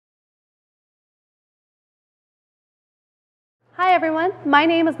Hi everyone, my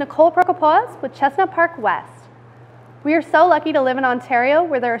name is Nicole Prokopowicz with Chestnut Park West. We are so lucky to live in Ontario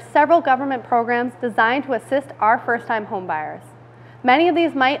where there are several government programs designed to assist our first-time homebuyers. Many of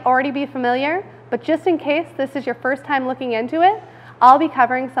these might already be familiar, but just in case this is your first time looking into it, I'll be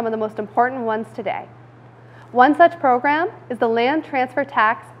covering some of the most important ones today. One such program is the Land Transfer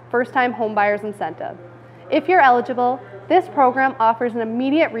Tax First-Time Homebuyers Incentive. If you're eligible, this program offers an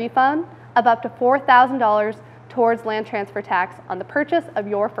immediate refund of up to $4,000 towards land transfer tax on the purchase of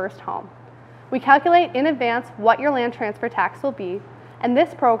your first home. We calculate in advance what your land transfer tax will be, and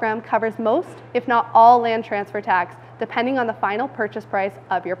this program covers most, if not all, land transfer tax depending on the final purchase price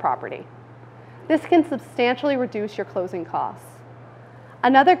of your property. This can substantially reduce your closing costs.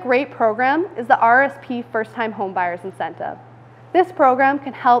 Another great program is the RSP First-Time Homebuyers Incentive. This program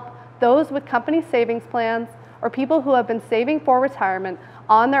can help those with company savings plans or people who have been saving for retirement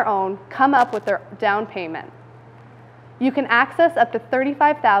on their own come up with their down payment. You can access up to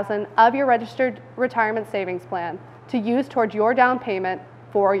 $35,000 of your registered retirement savings plan to use towards your down payment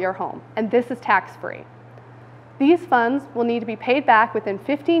for your home, and this is tax-free. These funds will need to be paid back within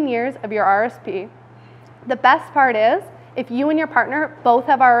 15 years of your RSP. The best part is, if you and your partner both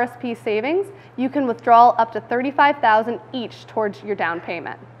have RSP savings, you can withdraw up to $35,000 each towards your down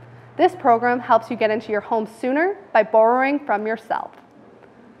payment. This program helps you get into your home sooner by borrowing from yourself.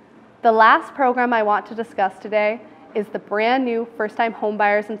 The last program I want to discuss today is the brand new First-Time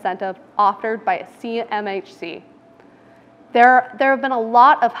Homebuyers Incentive offered by CMHC. There have been a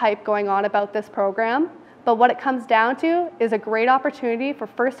lot of hype going on about this program, but what it comes down to is a great opportunity for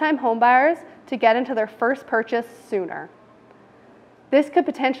first-time homebuyers to get into their first purchase sooner. This could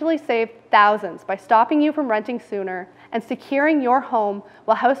potentially save thousands by stopping you from renting sooner and securing your home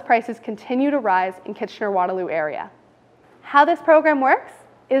while house prices continue to rise in Kitchener-Waterloo area. How this program works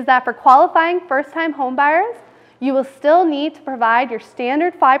is that for qualifying first-time homebuyers, you will still need to provide your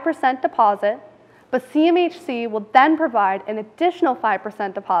standard 5% deposit, but CMHC will then provide an additional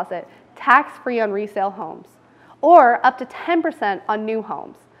 5% deposit tax-free on resale homes, or up to 10% on new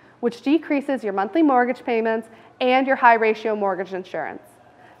homes, which decreases your monthly mortgage payments and your high-ratio mortgage insurance.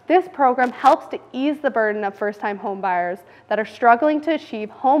 This program helps to ease the burden of first-time homebuyers that are struggling to achieve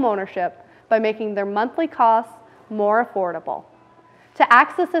home ownership by making their monthly costs more affordable. To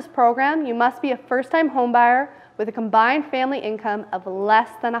access this program, you must be a first-time homebuyer with a combined family income of less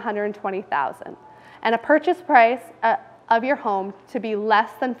than $120,000 and a purchase price of your home to be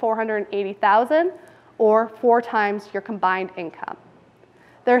less than $480,000 or 4 times your combined income.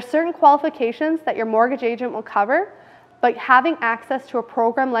 There are certain qualifications that your mortgage agent will cover, but having access to a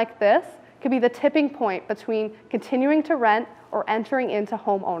program like this could be the tipping point between continuing to rent or entering into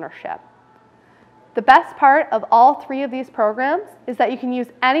home ownership. The best part of all 3 of these programs is that you can use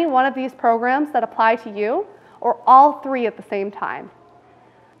any one of these programs that apply to you or all 3 at the same time.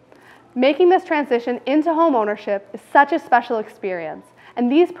 Making this transition into home ownership is such a special experience,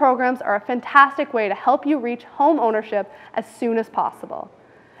 and these programs are a fantastic way to help you reach home ownership as soon as possible.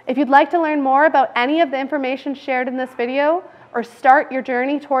 If you'd like to learn more about any of the information shared in this video or start your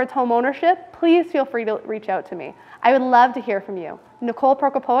journey towards home ownership, please feel free to reach out to me. I would love to hear from you. Nicole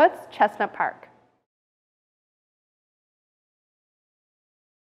Prokopowicz, Chestnut Park.